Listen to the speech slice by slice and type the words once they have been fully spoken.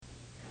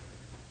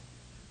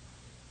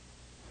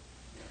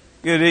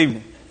Good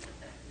evening.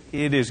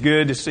 It is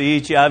good to see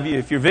each of you.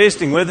 If you're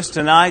visiting with us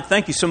tonight,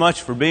 thank you so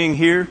much for being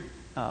here.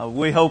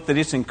 We hope that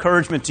it's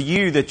encouragement to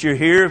you that you're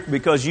here,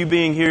 because you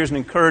being here is an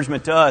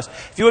encouragement to us.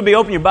 If you would be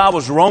opening your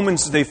Bibles,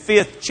 Romans the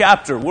 5th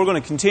chapter. We're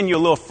going to continue a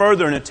little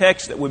further in a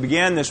text that we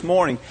began this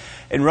morning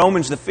in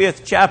Romans the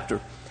 5th chapter.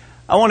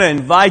 I want to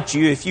invite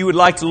you, if you would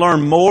like to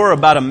learn more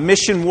about a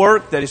mission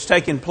work that is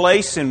taking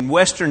place in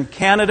Western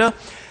Canada,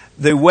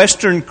 the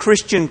Western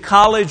Christian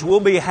College will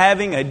be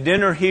having a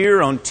dinner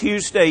here on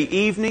Tuesday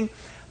evening.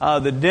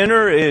 The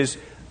dinner is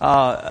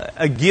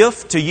a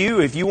gift to you.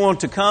 If you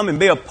want to come and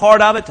be a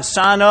part of it, to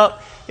sign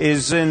up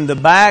is in the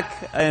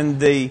back in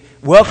the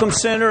Welcome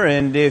Center.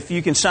 And if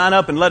you can sign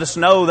up and let us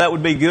know, that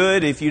would be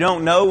good. If you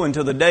don't know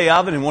until the day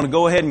of it and want to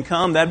go ahead and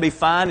come, that'd be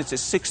fine. It's at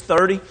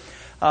 6:30.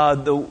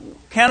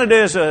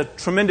 Canada is a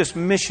tremendous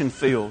mission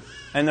field,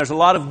 and there's a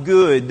lot of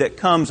good that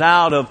comes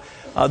out of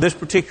this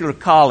particular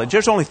college.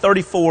 There's only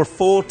 34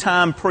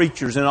 full-time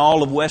preachers in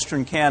all of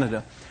Western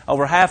Canada.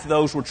 Over half of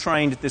those were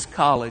trained at this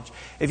college.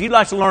 If you'd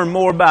like to learn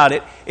more about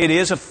it, it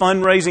is a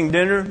fundraising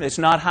dinner. It's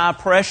not high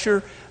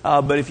pressure,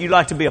 but if you'd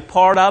like to be a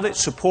part of it,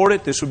 support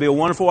it, this would be a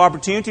wonderful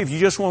opportunity. If you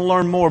just want to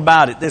learn more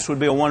about it, this would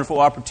be a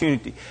wonderful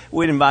opportunity.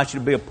 We'd invite you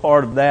to be a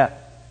part of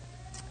that.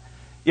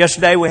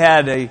 Yesterday we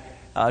had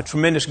a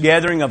tremendous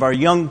gathering of our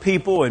young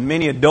people and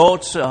many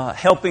adults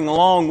helping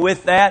along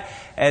with that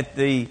at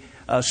the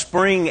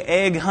spring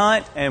egg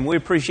hunt, and we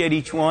appreciate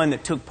each one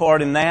that took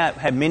part in that.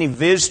 Had many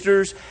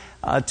visitors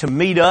to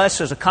meet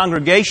us as a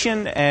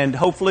congregation, and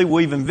hopefully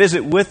will even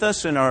visit with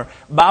us in our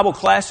Bible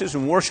classes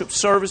and worship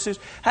services.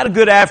 Had a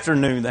good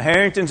afternoon. The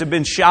Harringtons have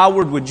been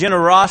showered with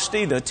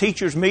generosity. The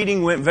teachers'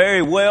 meeting went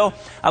very well.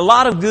 A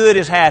lot of good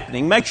is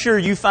happening. Make sure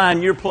you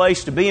find your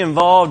place to be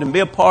involved and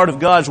be a part of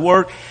God's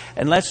work,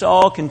 and let's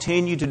all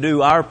continue to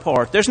do our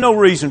part. There's no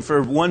reason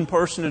for one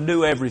person to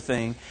do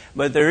everything,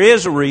 but there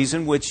is a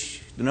reason,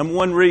 which the number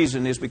one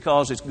reason is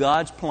because it's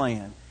God's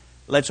plan.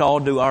 Let's all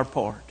do our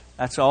part.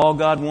 That's all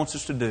God wants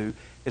us to do,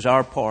 is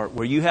our part.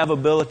 Where you have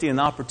ability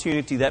and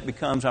opportunity, that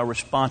becomes our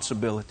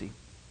responsibility.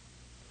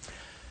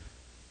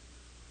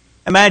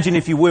 Imagine,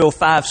 if you will,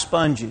 5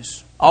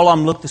 sponges. All of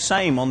them look the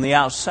same on the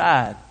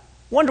outside.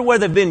 Wonder where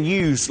they've been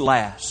used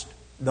last.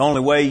 The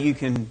only way you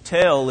can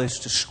tell is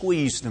to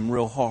squeeze them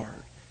real hard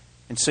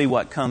and see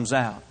what comes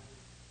out.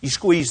 You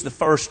squeeze the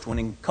first one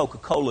and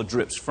Coca-Cola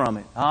drips from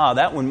it.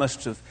 That one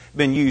must have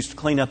been used to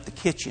clean up the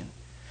kitchen.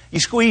 You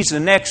squeeze the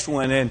next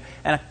one and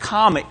a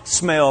comic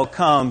smell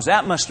comes.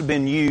 That must have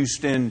been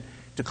used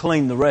to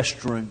clean the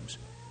restrooms.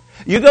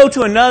 You go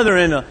to another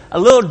and a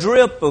little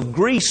drip of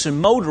grease and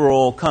motor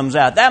oil comes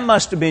out. That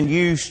must have been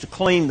used to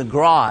clean the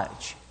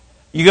garage.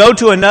 You go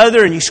to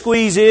another and you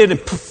squeeze it and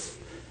poof,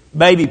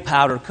 baby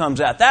powder comes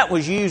out. That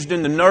was used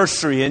in the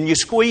nursery. And you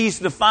squeeze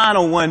the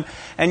final one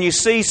and you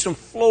see some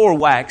floor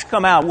wax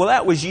come out. Well,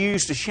 that was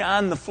used to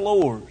shine the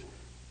floors.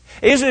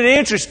 Isn't it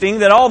interesting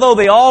that although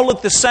they all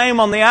look the same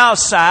on the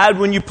outside,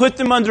 when you put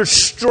them under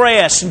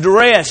stress and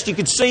duress, you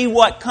can see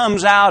what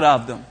comes out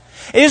of them?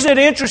 Isn't it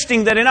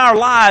interesting that in our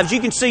lives you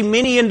can see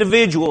many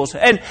individuals,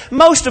 and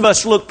most of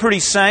us look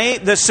pretty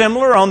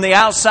similar on the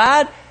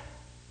outside,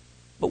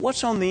 but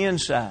what's on the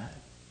inside?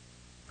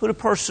 Put a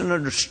person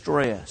under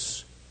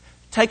stress.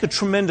 Take a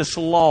tremendous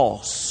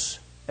loss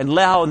and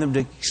allow them to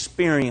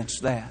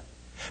experience that.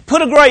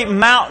 Put a great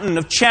mountain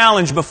of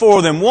challenge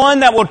before them, one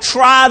that will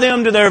try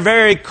them to their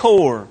very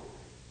core,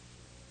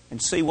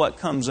 and see what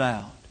comes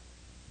out.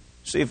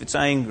 See if it's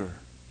anger.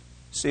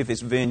 See if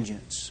it's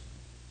vengeance.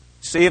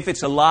 See if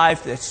it's a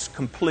life that's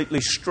completely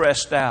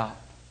stressed out.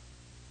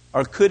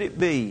 Or could it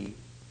be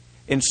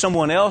in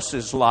someone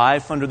else's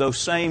life under those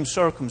same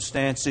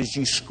circumstances,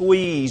 you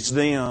squeeze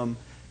them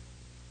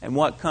and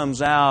what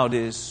comes out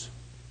is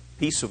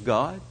peace of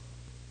God,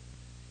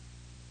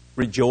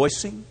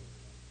 rejoicing,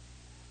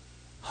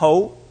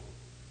 hope,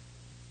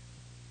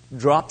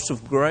 drops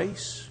of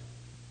grace.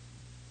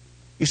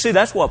 You see,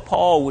 that's what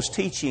Paul was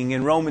teaching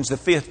in Romans the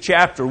 5th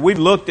chapter. We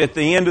looked at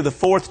the end of the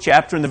 4th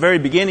chapter and the very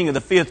beginning of the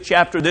 5th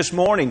chapter this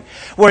morning,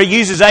 where he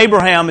uses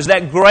Abraham as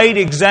that great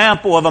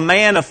example of a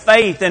man of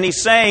faith. And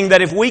he's saying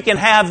that if we can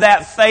have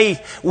that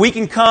faith, we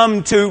can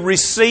come to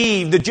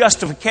receive the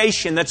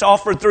justification that's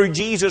offered through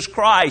Jesus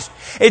Christ.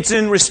 It's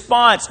in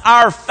response.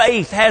 Our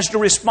faith has to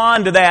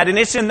respond to that. And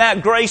it's in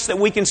that grace that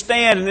we can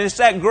stand. And it's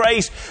that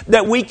grace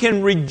that we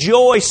can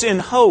rejoice in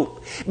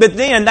hope. But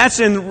then, that's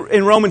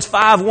in Romans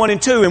 5, 1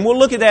 and 2. And we'll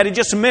look at that in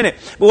just a minute.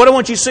 But what I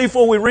want you to see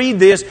before we read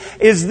this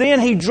is then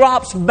he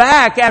drops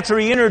back after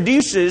he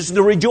introduces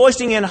the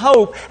rejoicing in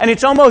hope. And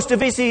it's almost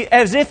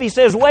as if he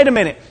says, wait a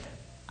minute.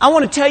 I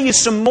want to tell you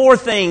some more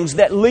things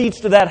that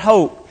leads to that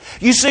hope.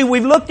 You see,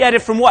 we've looked at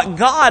it from what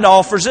God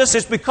offers us.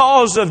 It's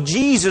because of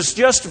Jesus'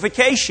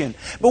 justification.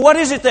 But what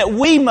is it that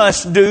we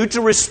must do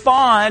to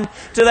respond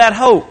to that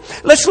hope?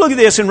 Let's look at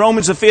this in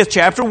Romans the 5th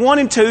chapter, 1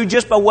 and 2,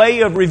 just by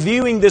way of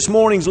reviewing this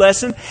morning's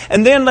lesson.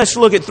 And then let's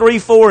look at 3,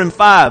 4, and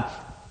 5.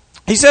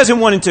 He says in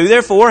 1 and 2,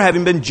 therefore,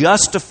 having been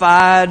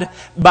justified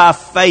by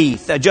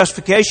faith. That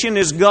justification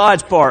is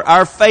God's part.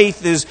 Our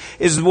faith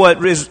is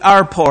what is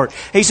our part.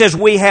 He says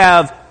we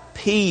have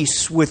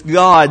peace with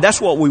God.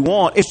 That's what we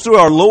want. It's through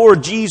our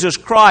Lord Jesus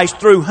Christ,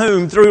 through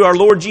whom, through our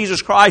Lord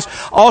Jesus Christ,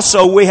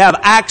 also we have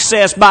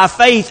access by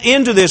faith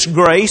into this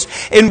grace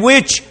in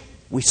which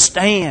we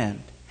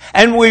stand.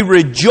 And we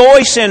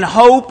rejoice in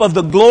hope of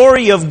the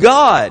glory of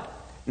God.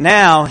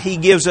 Now, He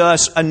gives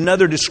us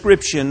another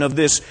description of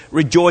this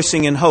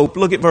rejoicing in hope.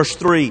 Look at verse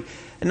 3.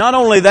 And not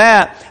only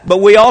that, but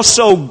we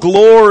also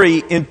glory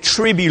in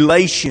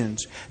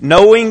tribulations,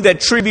 knowing that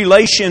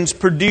tribulations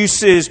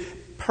produces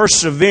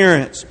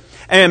perseverance.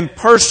 And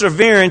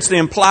perseverance, the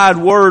implied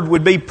word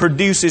would be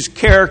produces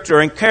character,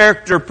 and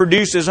character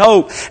produces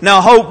hope.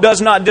 Now, hope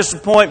does not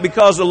disappoint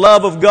because the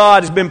love of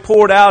God has been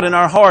poured out in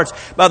our hearts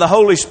by the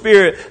Holy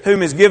Spirit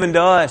whom is given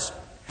to us.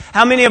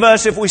 How many of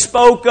us, if we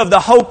spoke of the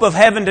hope of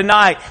heaven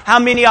tonight, how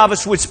many of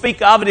us would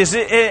speak of it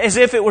as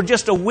if it were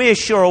just a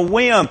wish or a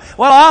whim?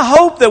 Well, I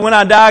hope that when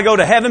I die I go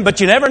to heaven,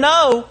 but you never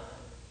know.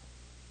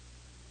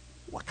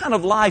 What kind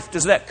of life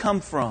does that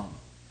come from?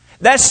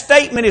 That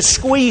statement is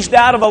squeezed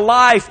out of a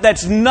life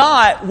that's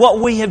not what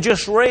we have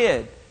just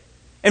read.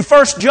 In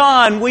 1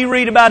 John, we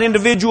read about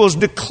individuals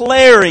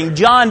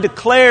John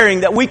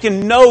declaring that we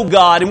can know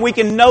God and we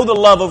can know the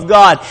love of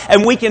God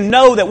and we can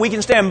know that we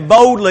can stand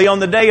boldly on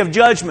the day of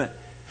judgment.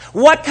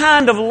 What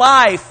kind of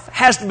life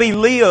has to be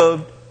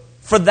lived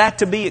for that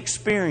to be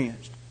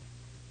experienced?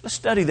 Let's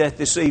study that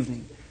this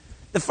evening.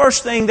 The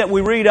first thing that we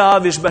read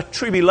of is about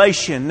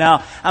tribulation.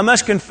 Now, I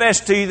must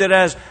confess to you that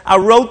as I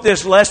wrote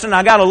this lesson,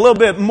 I got a little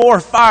bit more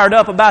fired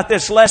up about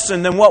this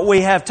lesson than what we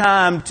have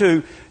time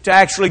to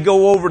actually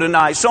go over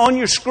tonight. So on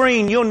your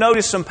screen, you'll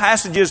notice some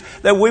passages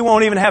that we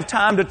won't even have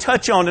time to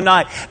touch on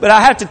tonight. But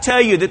I have to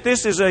tell you that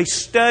this is a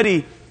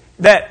study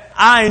that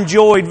I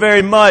enjoyed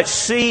very much,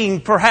 seeing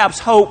perhaps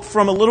hope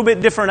from a little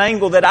bit different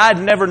angle that I'd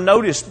never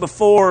noticed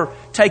before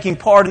taking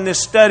part in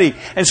this study.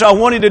 And so I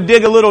wanted to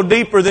dig a little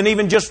deeper than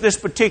even just this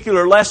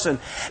particular lesson.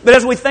 But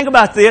as we think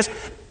about this,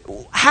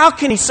 how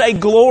can he say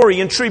glory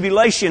in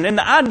tribulation? And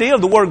the idea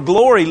of the word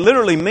glory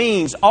literally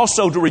means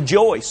also to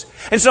rejoice.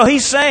 And so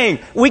he's saying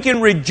we can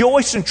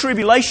rejoice in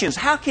tribulations.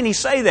 How can he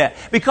say that?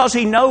 Because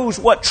he knows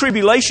what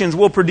tribulations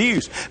will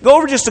produce. Go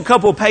over just a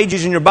couple of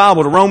pages in your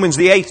Bible to Romans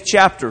the 8th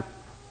chapter.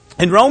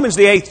 In Romans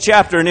the 8th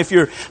chapter, and if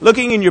you're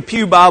looking in your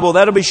pew Bible,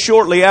 that'll be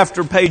shortly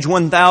after page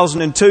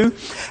 1002.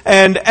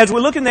 And as we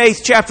look in the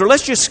 8th chapter,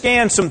 let's just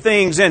scan some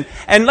things and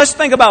let's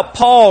think about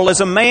Paul as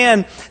a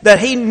man that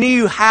he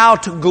knew how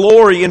to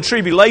glory in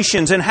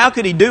tribulations. And how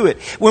could he do it?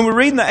 When we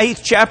read in the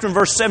 8th chapter in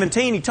verse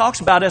 17, he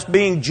talks about us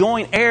being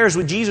joint heirs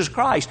with Jesus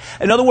Christ.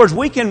 In other words,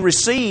 we can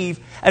receive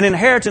an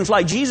inheritance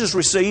like Jesus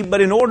received,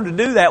 but in order to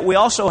do that, we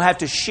also have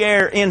to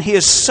share in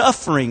His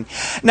suffering.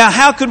 Now,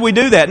 how could we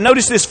do that?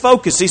 Notice this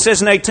focus. He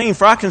says in 18,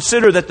 "For I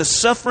consider that the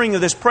suffering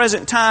of this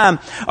present time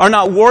are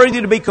not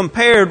worthy to be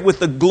compared with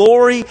the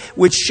glory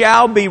which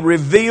shall be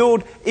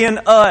revealed in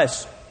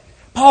us."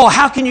 Paul,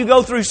 how can you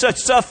go through such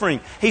suffering?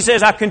 He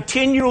says, I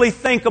continually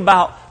think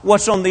about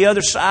what's on the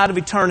other side of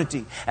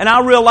eternity. And I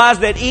realize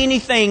that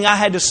anything I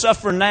had to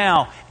suffer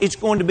now, it's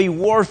going to be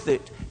worth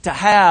it to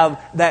have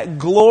that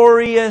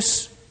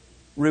glorious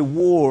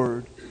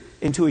reward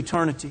into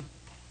eternity.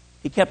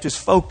 He kept his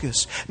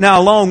focus.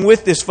 Now, along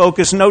with this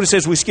focus, notice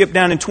as we skip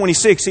down in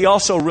 26, he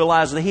also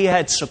realized that he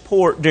had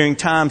support during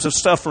times of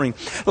suffering.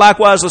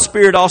 Likewise, the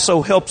Spirit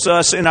also helps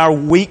us in our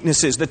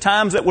weaknesses. The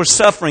times that we're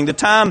suffering, the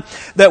time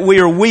that we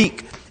are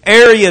weak,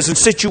 areas and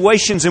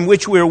situations in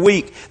which we are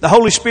weak. The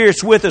Holy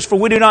Spirit's with us, for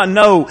we do not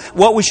know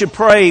what we should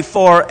pray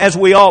for as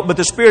we ought, but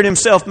the Spirit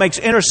Himself makes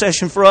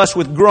intercession for us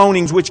with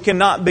groanings which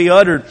cannot be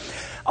uttered.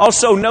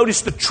 Also,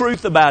 notice the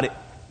truth about it.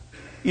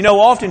 You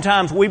know,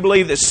 oftentimes we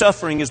believe that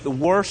suffering is the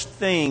worst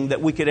thing that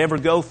we could ever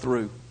go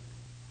through.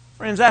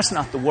 Friends, that's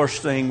not the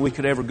worst thing we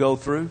could ever go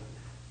through.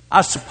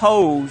 I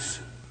suppose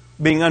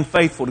being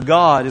unfaithful to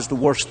God is the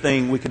worst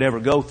thing we could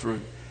ever go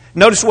through.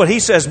 Notice what he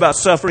says about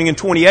suffering in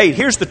 28.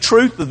 Here's the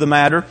truth of the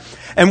matter.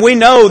 And we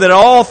know that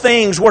all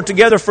things work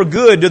together for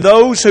good to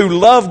those who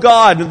love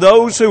God and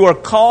those who are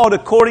called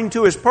according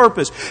to His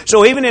purpose.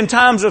 So even in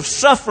times of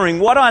suffering,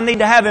 what do I need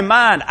to have in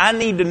mind? I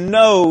need to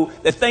know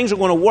that things are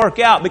going to work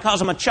out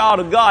because I'm a child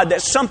of God,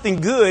 that something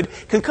good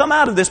can come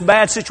out of this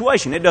bad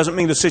situation. It doesn't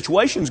mean the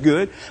situation's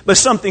good, but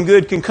something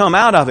good can come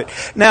out of it.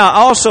 Now, I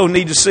also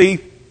need to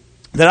see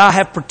that I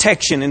have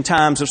protection in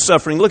times of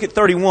suffering. Look at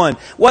 31.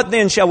 What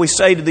then shall we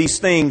say to these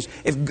things?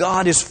 If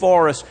God is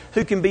for us,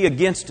 who can be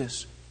against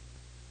us?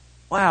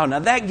 Wow, now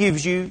that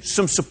gives you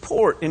some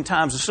support in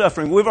times of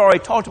suffering. We've already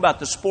talked about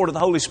the support of the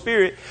Holy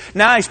Spirit.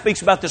 Now he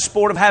speaks about the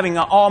support of having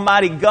an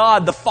almighty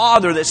God, the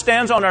Father, that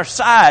stands on our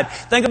side.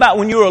 Think about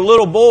when you were a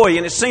little boy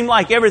and it seemed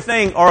like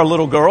everything, or a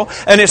little girl,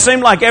 and it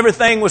seemed like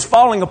everything was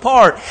falling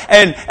apart.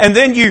 And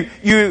then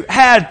you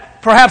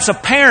had perhaps a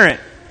parent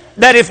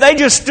that if they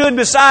just stood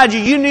beside you,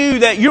 you knew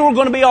that you were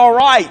going to be all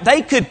right.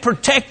 They could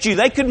protect you.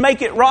 They could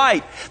make it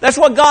right. That's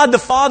what God the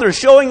Father is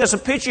showing us a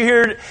picture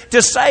here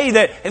to say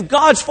that if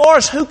God's for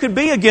us, who could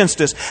be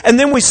against us? And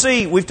then we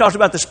see, we've talked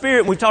about the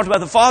Spirit, we've talked about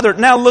the Father.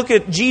 Now look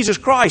at Jesus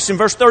Christ in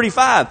verse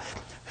 35.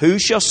 Who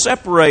shall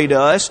separate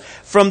us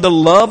from the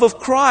love of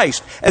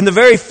Christ? And the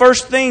very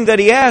first thing that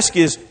he asks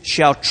is,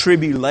 shall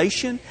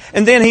tribulation?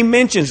 And then he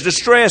mentions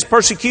distress,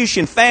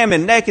 persecution,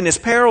 famine, nakedness,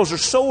 perils, or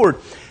sword.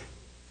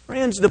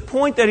 Friends, the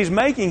point that he's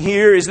making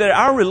here is that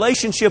our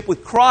relationship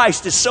with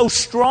Christ is so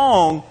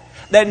strong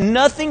that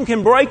nothing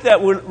can break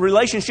that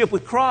relationship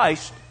with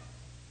Christ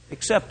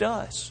except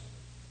us.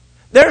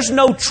 There's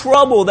no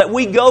trouble that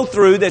we go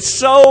through that's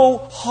so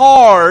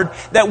hard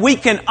that we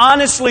can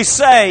honestly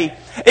say,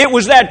 it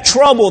was that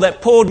trouble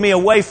that pulled me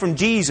away from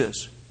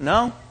Jesus.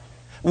 No.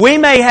 We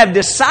may have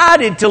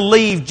decided to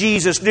leave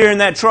Jesus during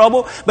that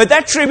trouble, but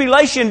that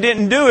tribulation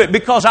didn't do it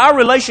because our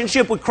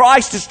relationship with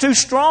Christ is too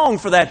strong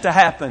for that to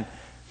happen.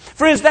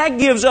 Friends, that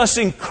gives us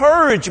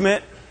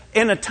encouragement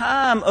in a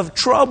time of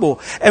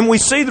trouble. And we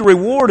see the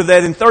reward of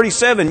that in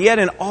 37. Yet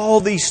in all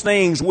these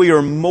things we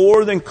are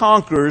more than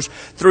conquerors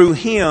through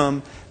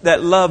Him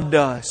that loved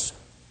us.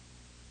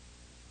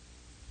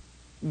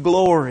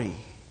 Glory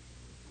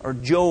or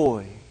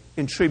joy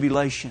in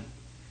tribulation.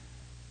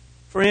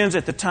 Friends,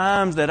 at the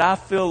times that I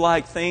feel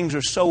like things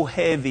are so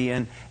heavy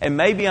and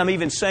maybe I'm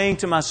even saying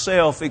to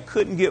myself, it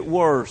couldn't get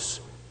worse,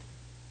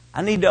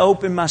 I need to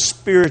open my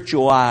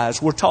spiritual eyes.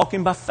 We're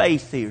talking by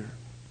faith here.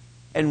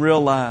 And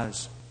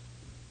realize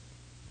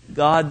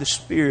God the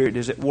Spirit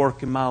is at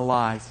work in my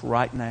life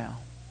right now.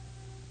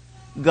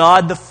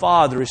 God the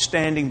Father is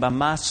standing by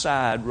my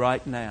side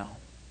right now.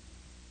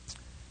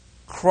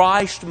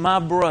 Christ, my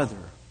brother,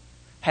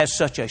 has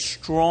such a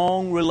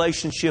strong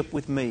relationship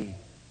with me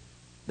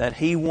that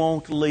He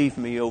won't leave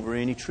me over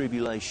any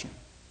tribulation.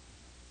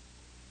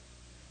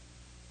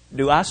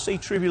 Do I see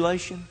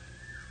tribulation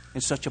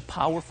in such a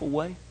powerful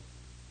way?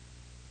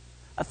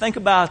 I think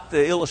about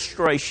the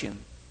illustration.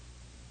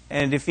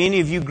 And if any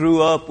of you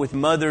grew up with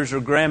mothers or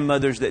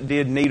grandmothers that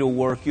did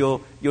needlework,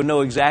 you'll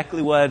know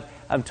exactly what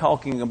I'm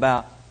talking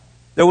about.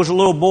 There was a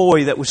little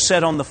boy that was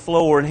set on the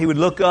floor, and he would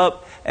look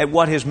up at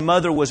what his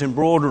mother was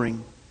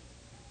embroidering.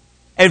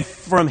 And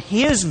from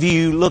his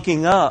view,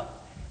 looking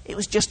up, it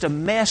was just a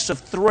mess of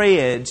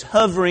threads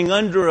hovering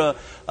under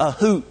a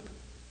hoop.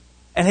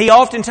 And he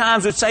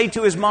oftentimes would say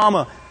to his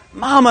mama,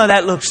 "Mama,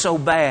 that looks so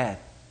bad.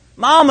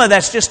 Mama,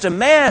 that's just a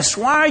mess.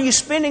 Why are you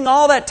spending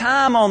all that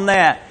time on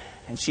that?"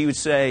 And she would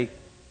say,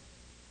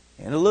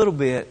 "In a little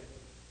bit,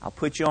 I'll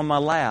put you on my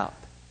lap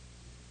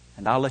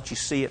and I'll let you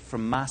see it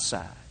from my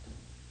side."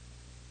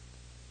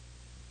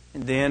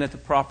 And then at the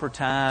proper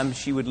time,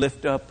 she would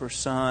lift up her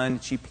son,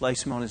 she'd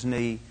place him on his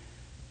knee,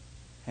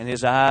 and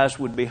his eyes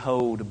would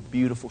behold a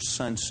beautiful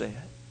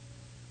sunset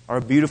or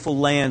a beautiful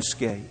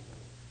landscape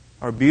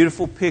or a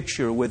beautiful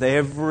picture with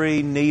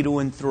every needle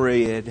and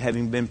thread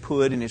having been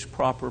put in its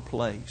proper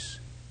place.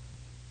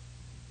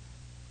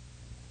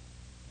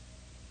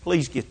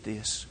 Please get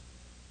this.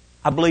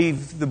 I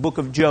believe the book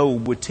of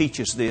Job would teach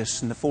us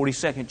this in the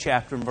 42nd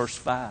chapter and verse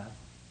 5.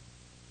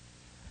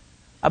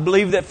 I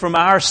believe that from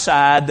our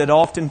side that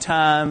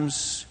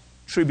oftentimes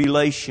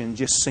tribulation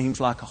just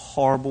seems like a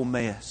horrible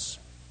mess.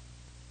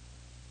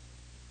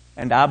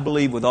 And I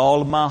believe with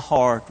all of my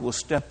heart we'll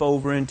step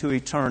over into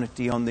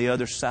eternity on the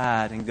other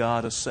side and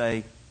God will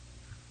say,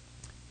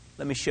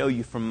 "Let me show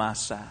you from my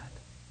side.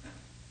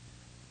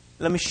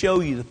 Let me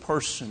show you the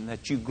person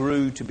that you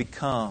grew to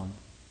become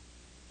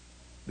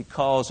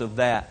because of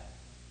that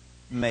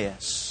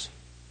mess.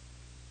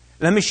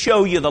 Let me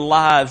show you the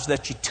lives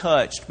that you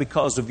touched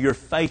because of your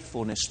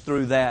faithfulness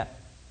through that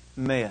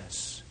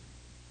mess.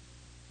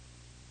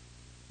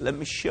 Let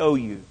me show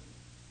you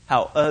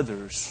how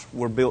others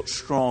were built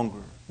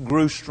stronger,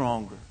 grew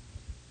stronger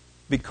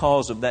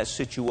because of that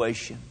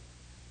situation."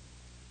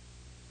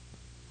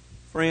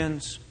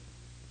 Friends,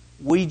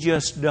 we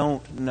just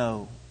don't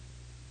know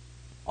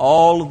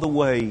all of the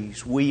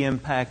ways we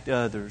impact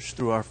others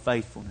through our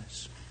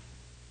faithfulness.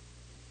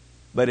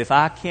 But if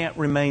I can't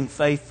remain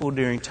faithful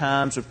during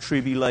times of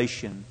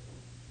tribulation,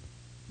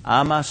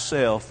 I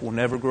myself will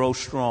never grow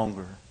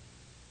stronger,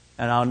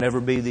 and I'll never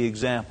be the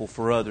example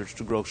for others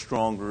to grow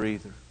stronger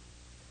either.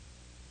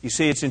 You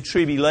see, it's in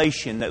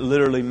tribulation that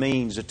literally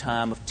means a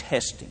time of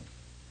testing.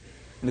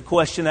 And the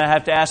question that I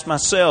have to ask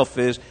myself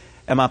is,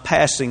 am I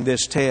passing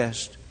this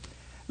test?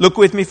 Look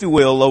with me, if you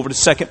will, over to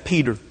 2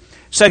 Peter.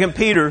 2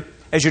 Peter,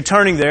 as you're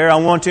turning there, I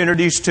want to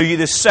introduce to you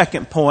this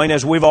second point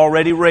as we've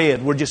already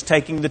read. We're just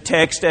taking the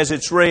text as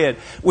it's read.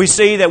 We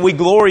see that we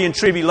glory in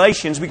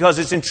tribulations because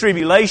it's in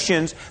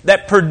tribulations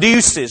that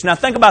produces. Now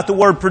think about the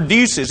word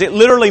produces. It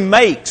literally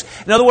makes.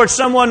 In other words,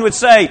 someone would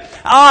say,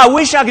 I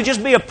wish I could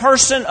just be a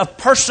person of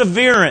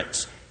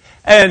perseverance.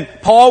 And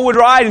Paul would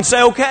write and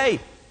say, okay,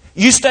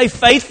 you stay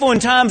faithful in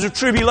times of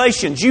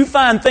tribulations. You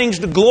find things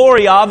to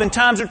glory of in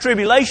times of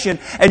tribulation,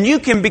 and you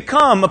can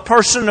become a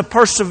person of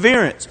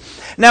perseverance.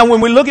 Now,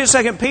 when we look at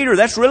 2 Peter,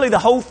 that's really the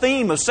whole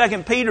theme of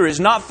 2 Peter is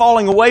not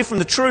falling away from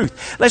the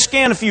truth. Let's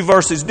scan a few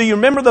verses. Do you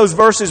remember those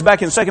verses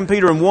back in 2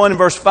 Peter 1 and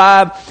verse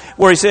 5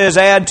 where he says,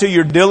 add to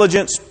your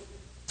diligence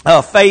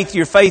faith,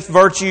 your faith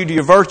virtue, to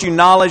your virtue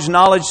knowledge,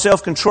 knowledge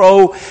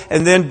self-control,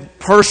 and then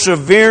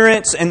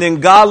perseverance, and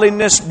then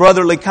godliness,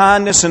 brotherly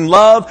kindness, and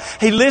love.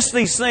 He lists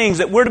these things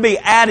that we're to be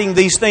adding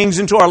these things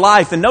into our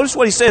life. And notice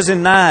what he says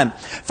in 9.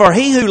 For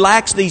he who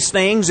lacks these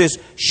things is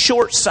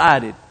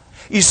short-sighted.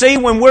 You see,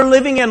 when we're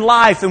living in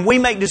life and we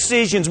make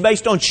decisions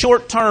based on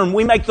short term,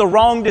 we make the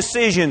wrong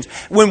decisions.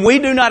 When we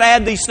do not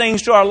add these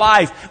things to our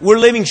life, we're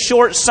living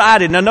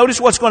short-sighted. Now notice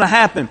what's going to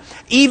happen.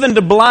 Even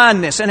to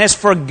blindness, and has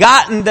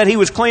forgotten that he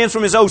was cleansed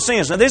from his old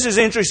sins. Now this is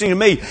interesting to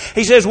me.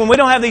 He says when we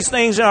don't have these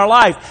things in our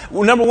life,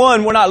 well, number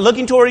one, we're not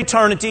looking toward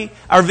eternity.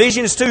 Our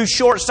vision is too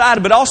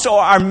short-sighted, but also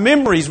our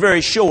memory is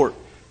very short.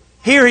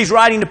 Here he's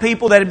writing to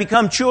people that have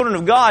become children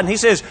of God. And he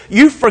says,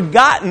 you've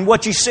forgotten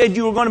what you said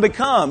you were going to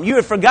become. You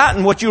have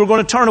forgotten what you were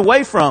going to turn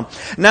away from.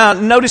 Now,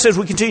 notice as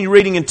we continue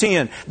reading in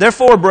 10.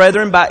 Therefore,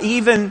 brethren,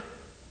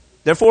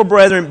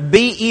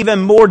 be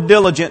even more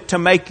diligent to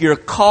make your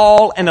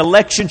call and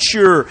election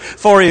sure.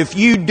 For if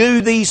you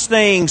do these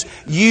things,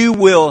 you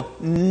will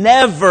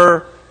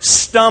never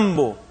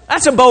stumble.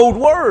 That's a bold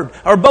word,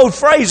 or bold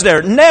phrase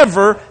there.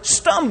 Never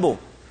stumble.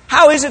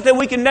 How is it that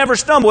we can never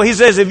stumble? He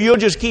says if you'll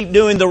just keep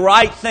doing the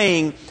right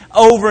thing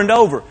over and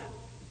over.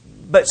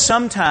 But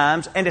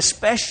sometimes, and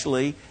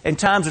especially in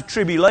times of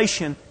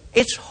tribulation,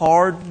 it's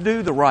hard to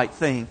do the right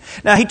thing.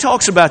 Now he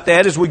talks about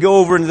that as we go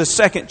over into the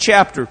 2nd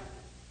chapter.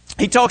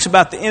 He talks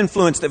about the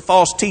influence that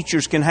false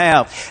teachers can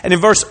have. And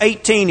in verse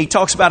 18, he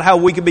talks about how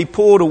we could be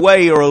pulled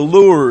away or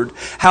allured.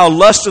 How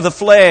lust of the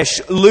flesh,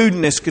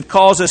 lewdness could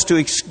cause us to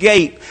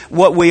escape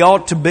what we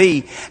ought to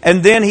be.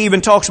 And then he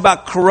even talks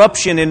about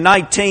corruption in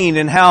 19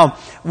 and how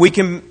we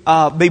can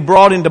be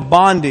brought into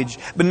bondage.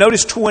 But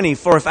notice 20,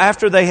 for if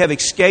after they have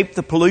escaped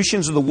the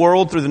pollutions of the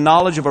world through the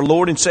knowledge of our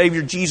Lord and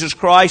Savior Jesus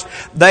Christ,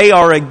 they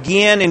are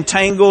again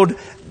entangled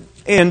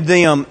in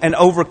them and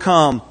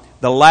overcome,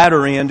 the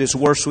latter end is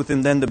worse with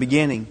them than the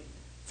beginning.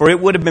 For it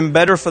would have been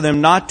better for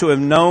them not to have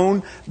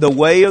known the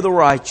way of the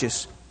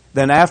righteous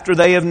than after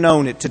they have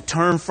known it to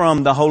turn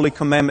from the holy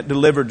commandment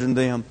delivered to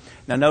them.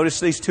 Now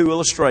notice these two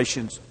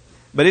illustrations.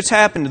 But it's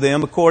happened to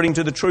them according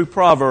to the true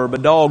proverb, a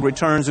dog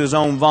returns to his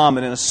own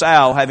vomit, and a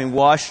sow having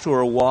washed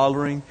her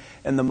wallowing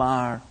in the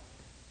mire.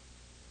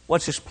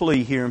 What's his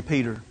plea here in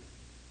Peter?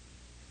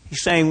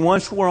 He's saying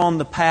once we're on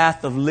the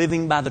path of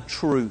living by the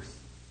truth,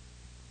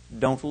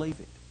 don't leave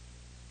it.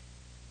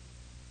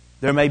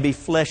 There may be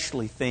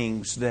fleshly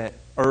things that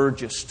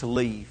urge us to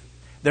leave.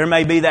 There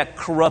may be that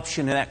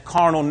corruption and that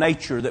carnal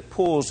nature that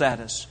pulls at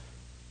us.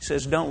 He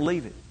says, don't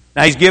leave it.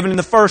 Now he's given in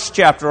the 1st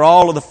chapter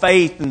all of the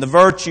faith and the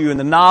virtue and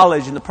the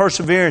knowledge and the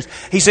perseverance.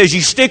 He says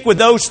you stick with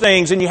those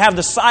things and you have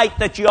the sight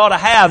that you ought to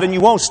have and you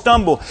won't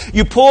stumble.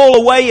 You pull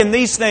away in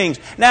these things.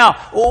 Now,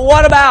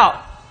 what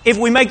about if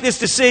we make this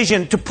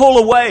decision to pull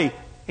away?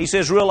 He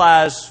says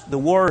realize the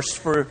worst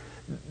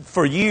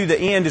for you, the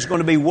end is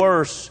going to be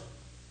worse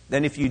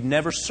than if you'd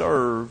never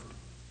served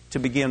to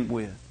begin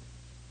with.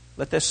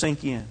 Let that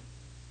sink in.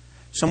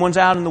 Someone's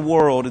out in the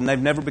world and they've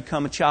never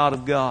become a child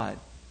of God.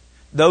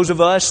 Those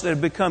of us that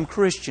have become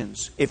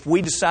Christians, if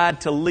we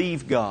decide to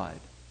leave God,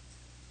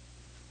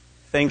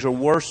 things are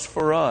worse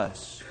for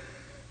us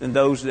than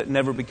those that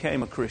never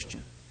became a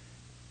Christian.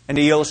 And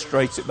he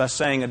illustrates it by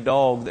saying a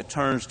dog that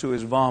turns to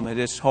his vomit.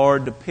 It's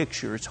hard to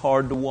picture. It's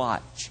hard to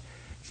watch.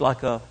 It's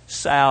like a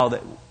sow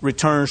that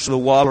returns to the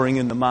wallowing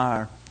in the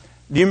mire.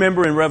 Do you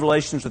remember in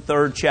Revelations, the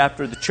 3rd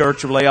chapter, the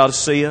church of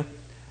Laodicea?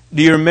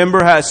 Do you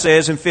remember how it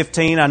says in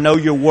 15, I know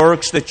your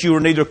works, that you are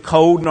neither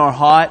cold nor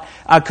hot.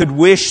 I could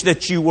wish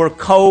that you were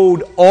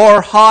cold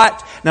or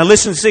hot. Now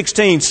listen to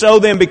 16. So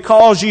then,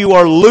 because you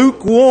are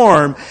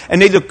lukewarm and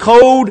neither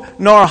cold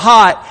nor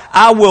hot,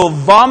 I will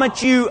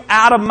vomit you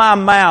out of my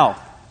mouth.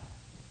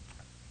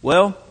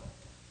 Well,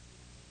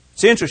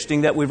 it's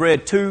interesting that we've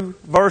read 2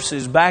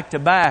 verses back to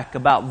back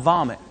about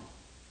vomit.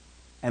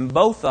 And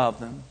both of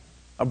them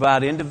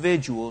about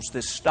individuals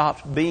that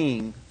stopped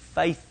being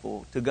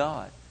faithful to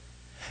God.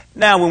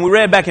 Now, when we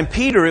read back in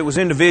Peter, it was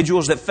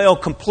individuals that fell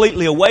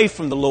completely away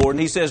from the Lord. And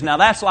he says, now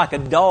that's like a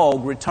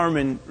dog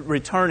returning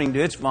to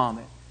its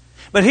vomit.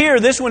 But here,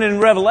 this one in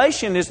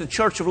Revelation is the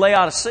church of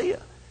Laodicea.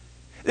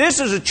 This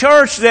is a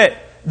church that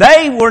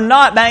they were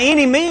not by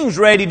any means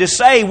ready to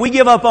say, we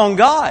give up on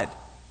God.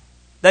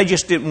 They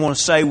just didn't want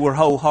to say we're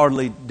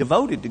wholeheartedly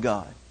devoted to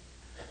God.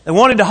 They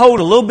wanted to hold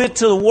a little bit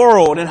to the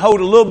world and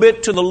hold a little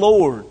bit to the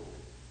Lord.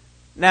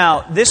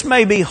 Now, this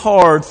may be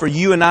hard for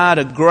you and I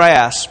to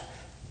grasp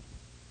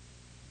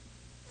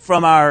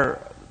from our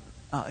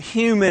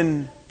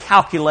human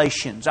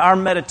calculations, our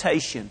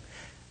meditation.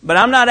 But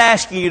I'm not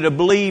asking you to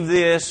believe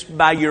this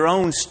by your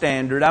own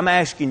standard. I'm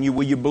asking you,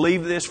 will you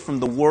believe this from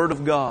the Word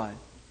of God?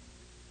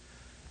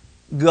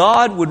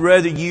 God would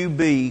rather you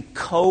be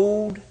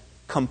cold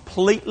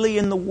completely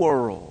in the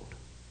world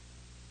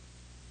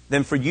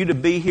than for you to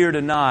be here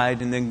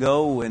tonight and then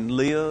go and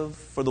live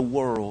for the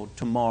world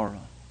tomorrow.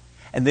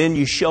 And then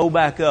you show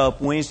back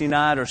up Wednesday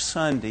night or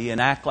Sunday and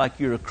act like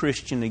you're a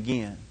Christian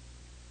again.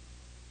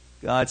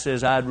 God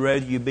says, I'd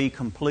rather you be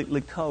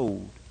completely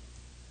cold.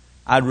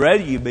 I'd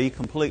rather you be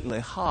completely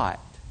hot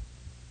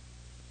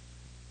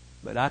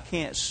but I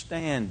can't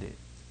stand it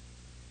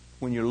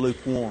when you're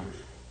lukewarm.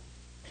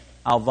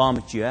 I'll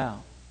vomit you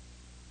out.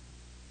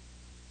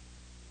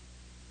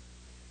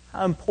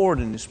 How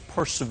important is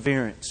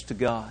perseverance to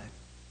God?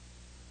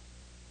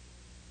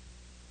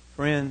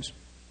 Friends,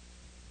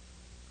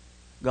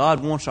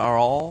 God wants our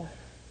all,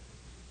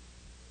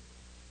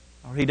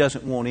 or He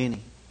doesn't want any.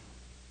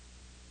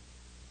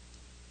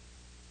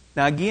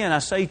 Now again, I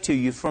say to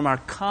you, from our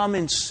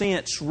common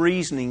sense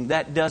reasoning,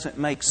 that doesn't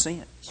make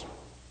sense.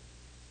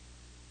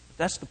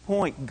 That's the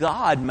point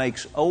God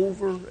makes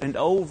over and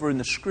over in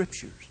the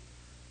Scriptures.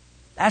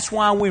 That's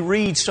why we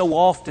read so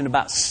often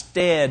about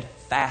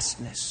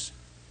steadfastness.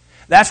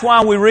 That's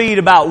why we read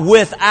about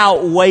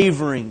without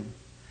wavering.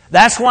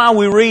 That's why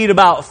we read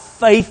about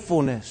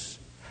faithfulness.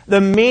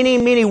 The many,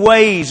 many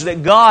ways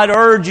that God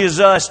urges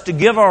us to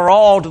give our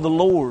all to the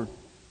Lord.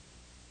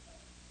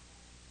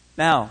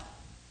 Now,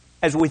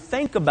 as we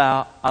think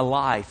about a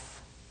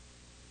life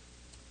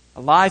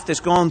that's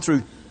gone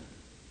through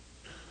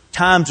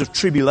times of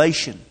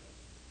tribulation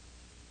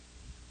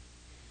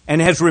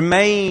and has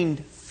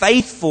remained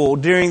faithful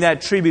during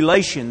that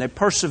tribulation, they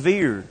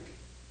persevered.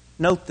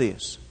 Note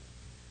this.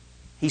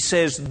 He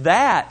says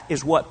that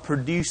is what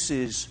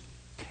produces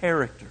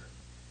character.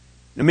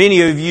 Now,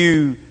 many of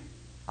you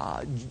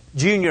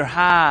junior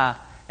high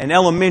and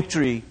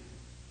elementary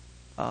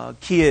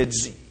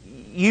kids,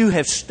 you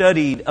have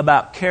studied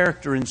about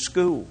character in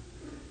school.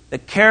 The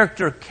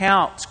Character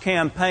Counts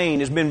campaign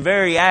has been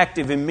very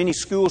active in many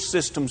school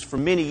systems for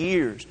many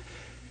years.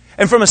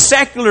 And from a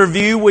secular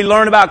view, we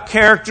learn about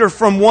character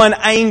from one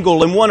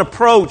angle and one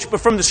approach. But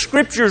from the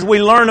Scriptures,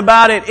 we learn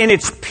about it in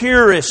its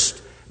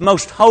purest,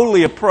 most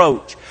holy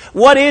approach.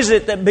 What is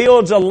it that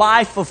builds a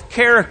life of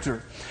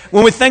character?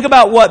 When we think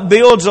about what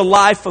builds a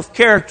life of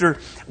character,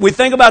 we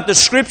think about the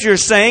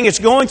Scriptures saying it's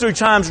going through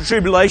times of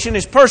tribulation,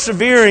 it's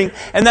persevering,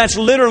 and that's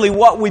literally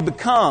what we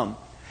become.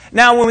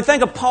 Now, when we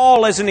think of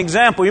Paul as an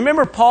example, you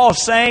remember Paul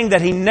saying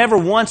that he never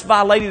once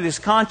violated his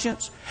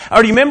conscience?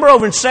 Or do you remember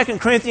over in 2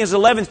 Corinthians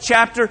 11th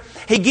chapter,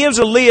 he gives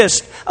a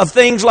list of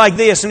things like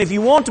this. And if you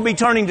want to be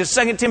turning to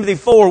 2 Timothy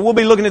 4, we'll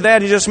be looking at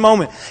that in just a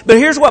moment. But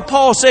here's what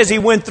Paul says he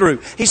went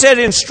through. He said,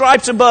 in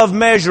stripes above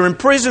measure, in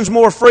prisons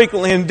more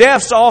frequently, in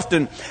deaths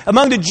often.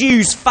 Among the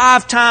Jews,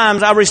 5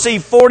 times I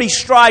received 40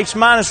 stripes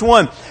minus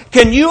 1.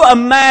 Can you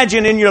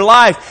imagine in your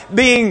life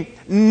being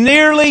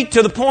nearly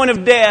to the point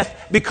of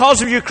death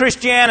because of your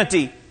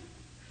Christianity?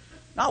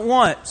 Not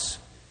once,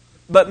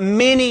 but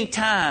many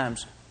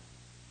times.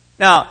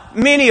 Now,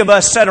 many of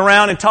us sit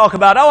around and talk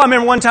about, I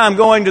remember one time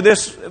going to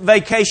this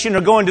vacation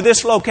or going to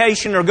this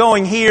location or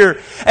going here,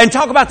 and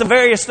talk about the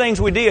various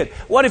things we did.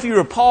 What if you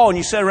were Paul and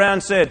you sat around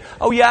and said,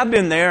 oh yeah, I've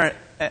been there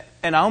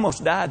and I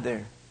almost died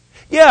there.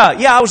 Yeah,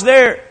 I was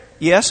there.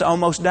 Yes, I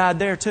almost died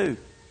there too.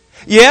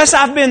 Yes,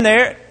 I've been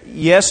there.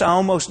 Yes, I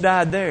almost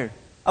died there.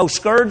 Oh,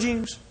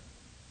 scourgings,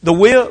 the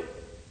whip,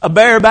 a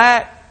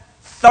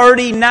bareback,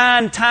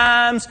 39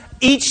 times.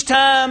 Each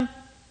time,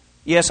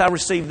 yes, I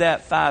received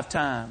that 5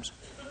 times.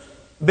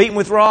 Beaten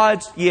with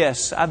rods?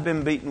 Yes, I've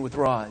been beaten with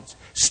rods.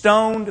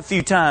 Stoned a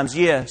few times?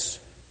 Yes.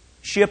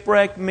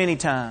 Shipwrecked many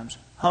times.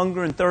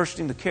 Hunger and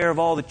thirsting, the care of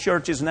all the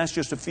churches, and that's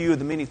just a few of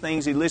the many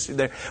things he listed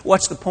there.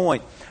 What's the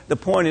point? The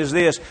point is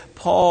this.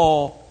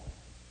 Paul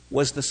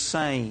was the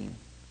same.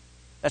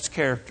 That's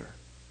character.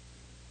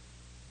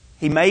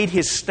 He made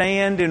his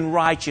stand in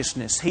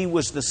righteousness. He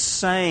was the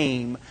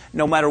same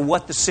no matter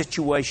what the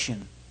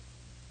situation.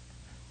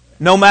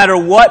 No matter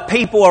what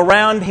people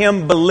around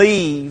him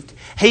believed,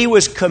 he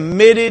was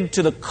committed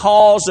to the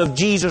cause of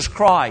Jesus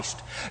Christ.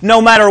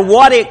 No matter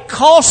what it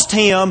cost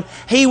him,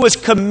 he was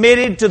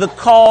committed to the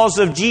cause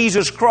of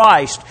Jesus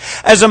Christ.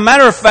 As a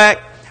matter of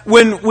fact,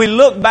 when we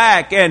look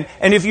back, and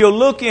if you'll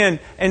look in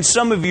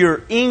some of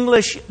your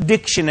English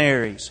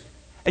dictionaries,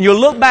 and you'll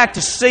look back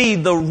to see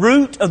the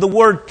root of the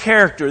word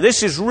character,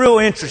 this is real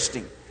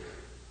interesting.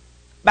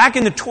 Back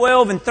in the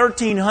 12 and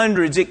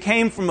 1300s, it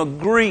came from a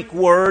Greek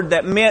word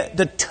that meant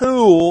the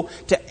tool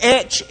to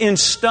etch in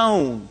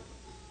stone.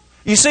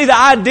 You see, the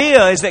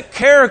idea is that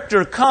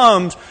character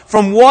comes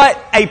from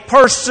what a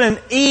person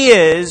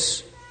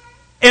is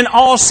in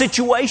all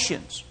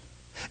situations.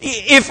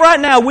 If right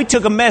now we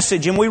took a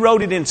message and we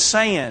wrote it in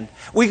sand,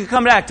 we could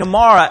come back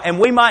tomorrow and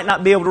we might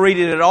not be able to read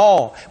it at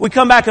all. We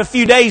come back a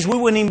few days, we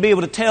wouldn't even be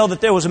able to tell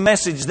that there was a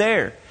message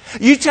there.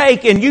 You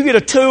take and you get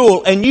a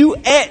tool and you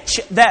etch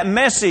that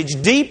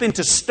message deep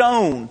into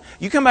stone.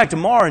 You come back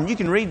tomorrow and you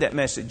can read that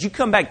message. You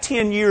come back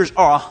 10 years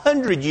or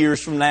 100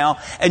 years from now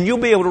and you'll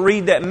be able to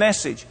read that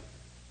message.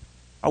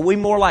 Are we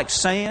more like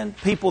sand,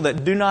 people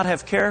that do not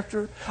have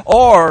character?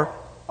 Or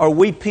are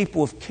we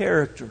people of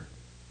character?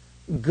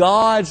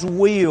 God's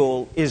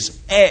will is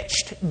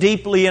etched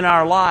deeply in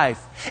our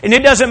life. And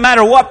it doesn't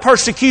matter what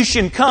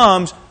persecution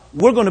comes,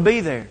 we're going to be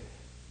there.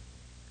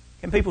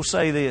 Can people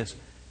say this?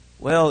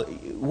 Well,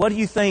 what do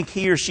you think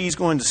he or she's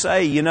going to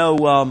say? You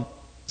know,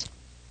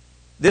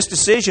 this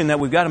decision that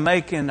we've got to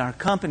make in our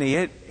company,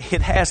 it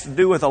has to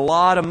do with a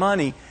lot of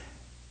money.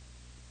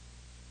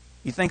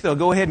 You think they'll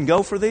go ahead and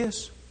go for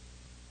this?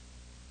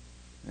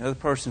 The other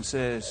person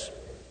says,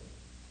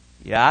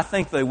 Yeah, I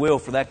think they will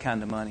for that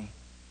kind of money.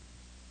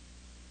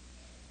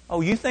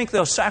 Oh, you think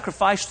they'll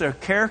sacrifice their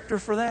character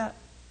for that?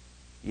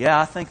 Yeah,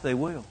 I think they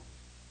will.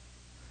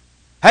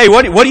 Hey,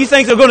 what do you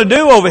think they're going to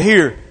do over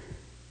here?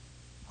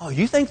 Oh,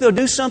 you think they'll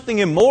do something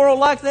immoral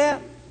like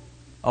that?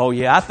 Oh,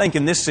 yeah, I think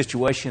in this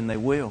situation they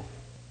will.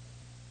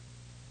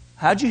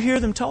 How'd you hear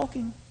them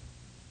talking?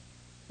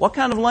 What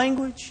kind of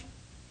language?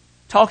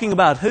 Talking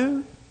about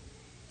who?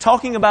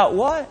 Talking about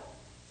what?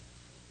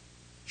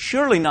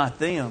 Surely not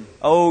them.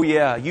 Oh,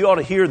 yeah, you ought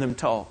to hear them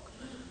talk.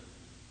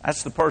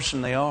 That's the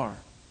person they are.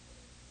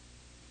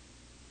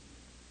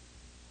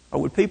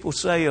 Or would people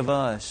say of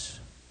us,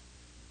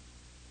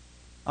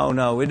 oh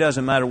no, it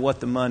doesn't matter what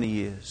the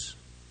money is.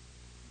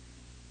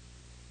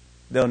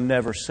 They'll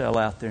never sell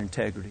out their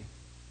integrity.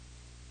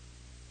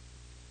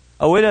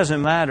 Oh, it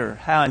doesn't matter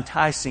how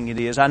enticing it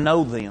is. I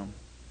know them.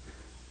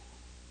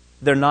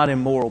 They're not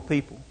immoral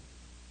people.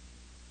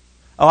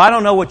 Oh, I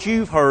don't know what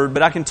you've heard,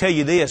 but I can tell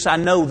you this. I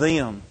know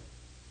them.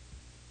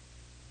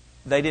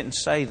 They didn't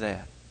say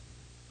that.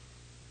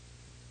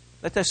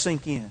 Let that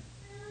sink in.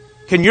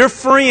 Can your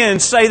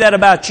friends say that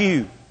about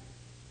you?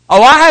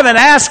 Oh, I haven't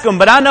asked them,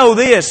 but I know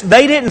this.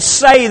 They didn't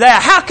say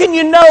that. How can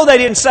you know they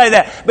didn't say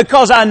that?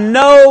 Because I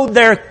know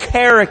their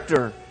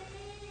character.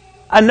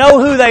 I know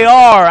who they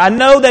are. I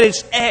know that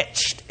it's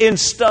etched in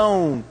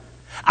stone.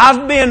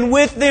 I've been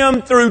with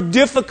them through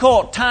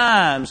difficult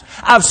times.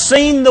 I've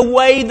seen the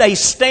way they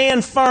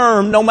stand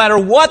firm no matter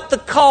what the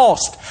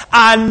cost.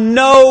 I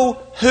know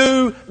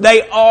who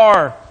they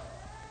are.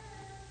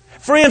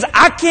 Friends,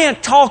 I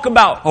can't talk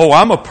about, oh,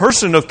 I'm a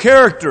person of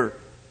character,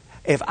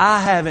 if I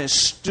haven't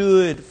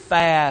stood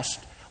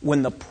fast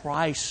when the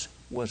price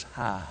was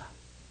high.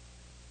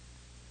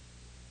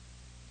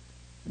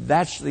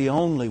 That's the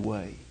only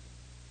way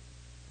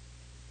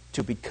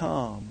to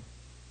become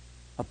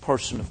a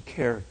person of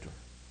character.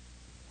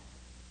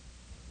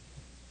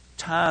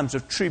 Times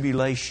of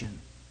tribulation,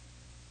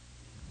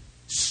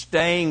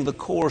 staying the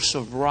course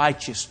of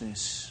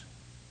righteousness.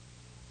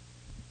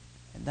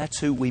 And that's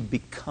who we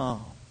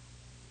become.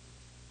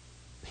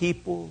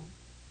 People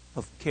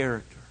of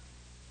character.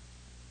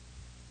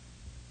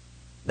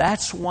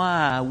 That's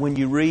why when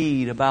you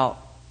read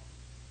about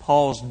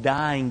Paul's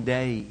dying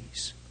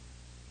days,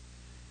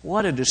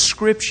 what a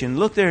description.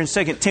 Look there in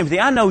 2 Timothy.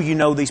 I know you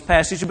know these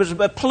passages,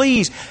 but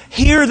please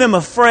hear them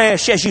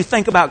afresh as you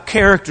think about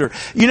character.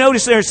 You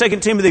notice there in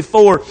 2 Timothy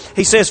 4,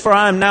 he says, for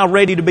I am now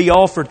ready to be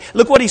offered.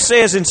 Look what he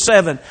says in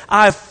 7.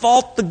 I have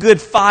fought the good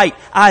fight.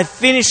 I have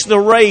finished the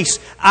race.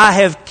 I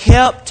have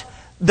kept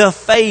the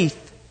faith.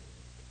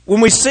 When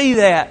we see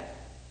that,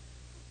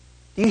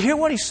 do you hear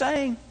what he's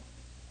saying?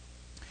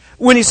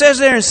 When he says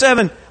there in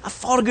 7, I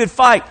fought a good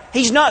fight,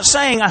 he's not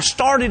saying I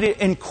started it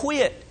and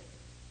quit.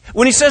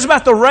 When he says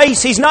about the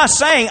race, he's not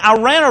saying I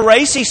ran a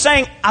race, he's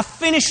saying I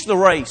finished the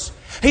race.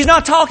 He's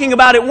not talking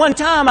about it one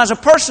time as a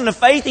person of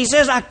faith, he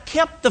says I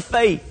kept the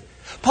faith.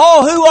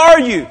 Paul, who are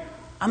you?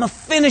 I'm a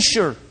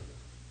finisher.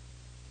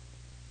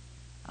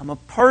 I'm a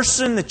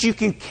person that you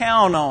can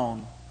count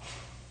on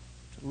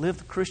to live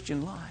the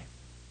Christian life.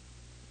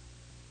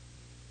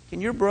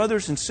 Can your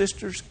brothers and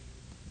sisters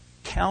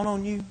count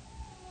on you?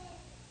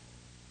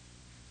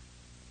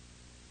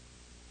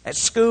 At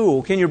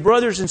school, can your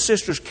brothers and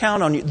sisters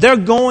count on you? They're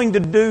going to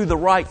do the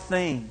right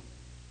thing.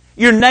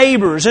 Your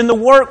neighbors, in the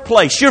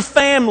workplace, your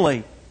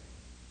family.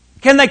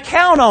 Can they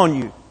count on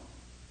you?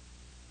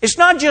 It's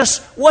not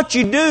just what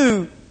you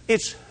do,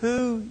 it's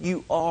who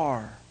you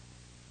are.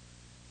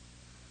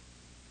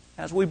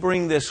 As we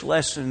bring this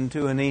lesson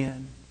to an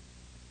end,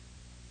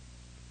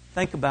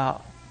 think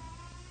about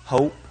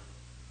hope.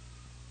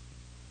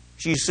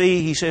 So you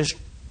see, he says,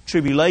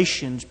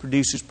 tribulations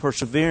produces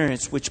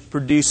perseverance, which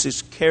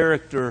produces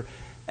character,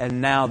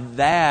 and now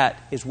that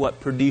is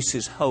what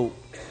produces hope.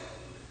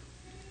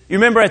 You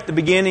remember at the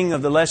beginning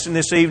of the lesson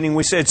this evening,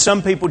 we said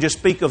some people just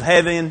speak of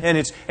heaven, and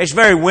it's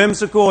very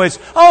whimsical. It's,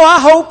 oh, I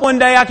hope one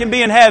day I can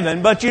be in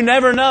heaven, but you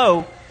never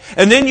know.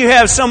 And then you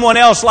have someone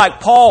else like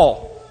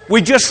Paul.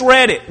 We just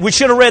read it. We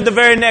should have read the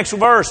very next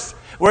verse,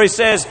 where he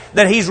says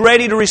that he's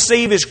ready to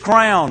receive his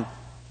crown.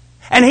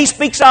 And he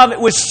speaks of it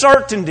with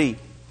certainty.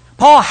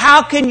 Paul,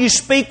 how can you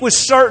speak with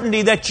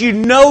certainty that you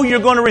know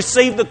you're going to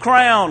receive the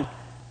crown?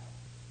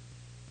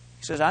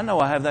 He says, I know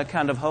I have that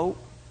kind of hope.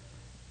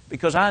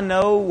 Because I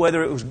know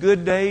whether it was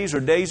good days or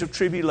days of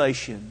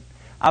tribulation,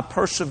 I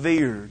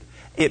persevered.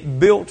 It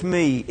built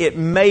me. It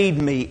made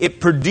me. It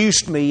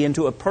produced me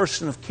into a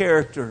person of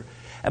character.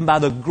 And by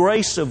the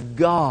grace of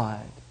God,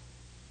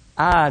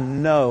 I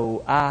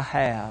know I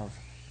have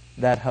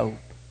that hope.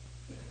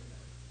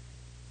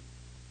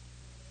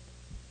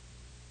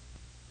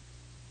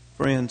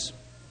 Friends,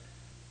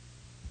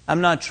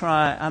 I'm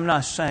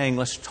not saying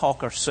let's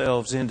talk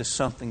ourselves into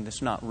something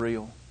that's not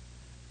real.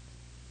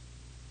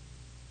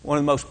 One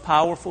of the most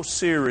powerful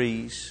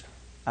series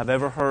I've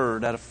ever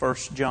heard out of 1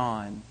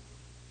 John,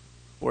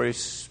 where he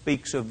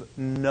speaks of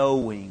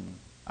knowing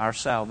our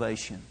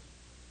salvation,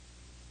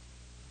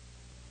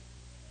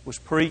 was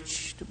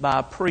preached by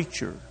a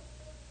preacher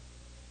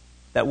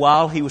that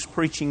while he was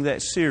preaching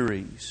that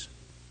series,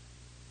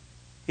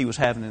 he was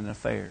having an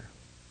affair.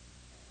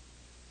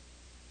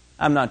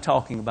 I'm not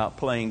talking about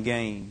playing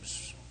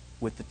games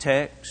with the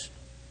text,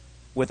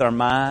 with our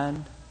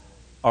mind,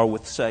 or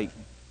with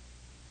Satan.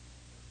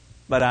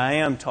 But I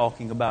am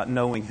talking about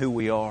knowing who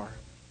we are,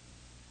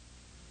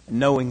 and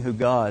knowing who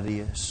God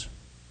is.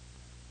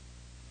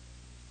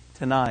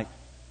 Tonight,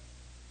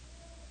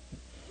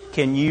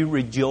 can you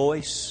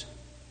rejoice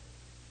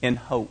in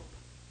hope?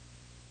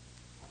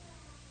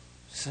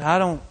 So I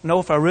don't know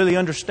if I really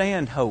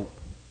understand hope.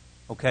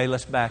 Okay,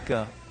 let's back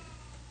up.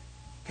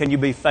 Can you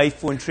be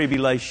faithful in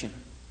tribulation?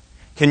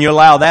 Can you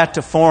allow that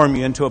to form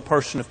you into a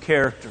person of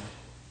character?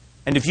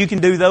 And if you can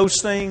do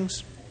those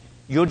things,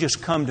 you'll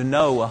just come to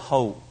know a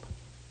hope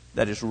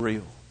that is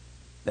real,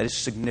 that is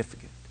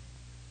significant,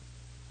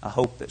 a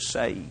hope that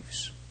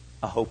saves,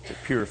 a hope that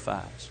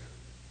purifies.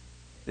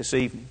 This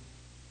evening,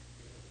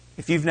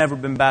 if you've never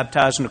been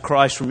baptized into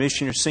Christ for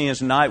remission of your sins,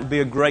 tonight would be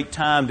a great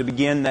time to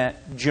begin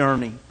that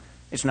journey.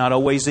 It's not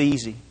always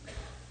easy.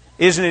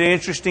 Isn't it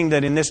interesting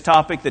that in this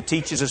topic that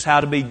teaches us how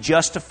to be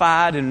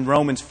justified in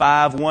Romans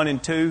 5, 1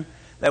 and 2,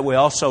 that we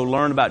also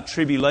learn about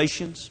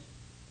tribulations?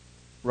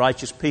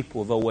 Righteous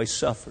people have always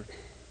suffered.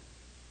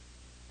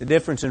 The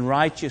difference in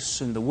righteous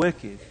and the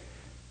wicked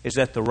is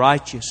that the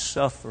righteous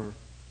suffer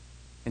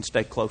and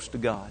stay close to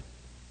God.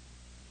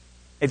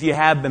 If you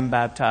have been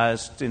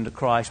baptized into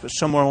Christ, but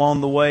somewhere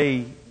along the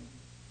way,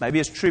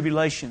 maybe it's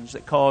tribulations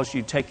that cause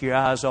you to take your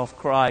eyes off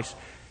Christ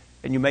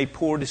and you made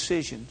poor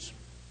decisions,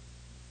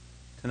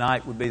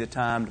 tonight would be the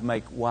time to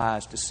make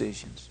wise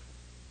decisions.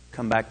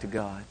 Come back to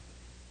God.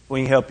 If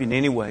we can help you in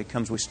any way,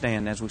 come as we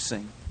stand as we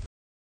sing.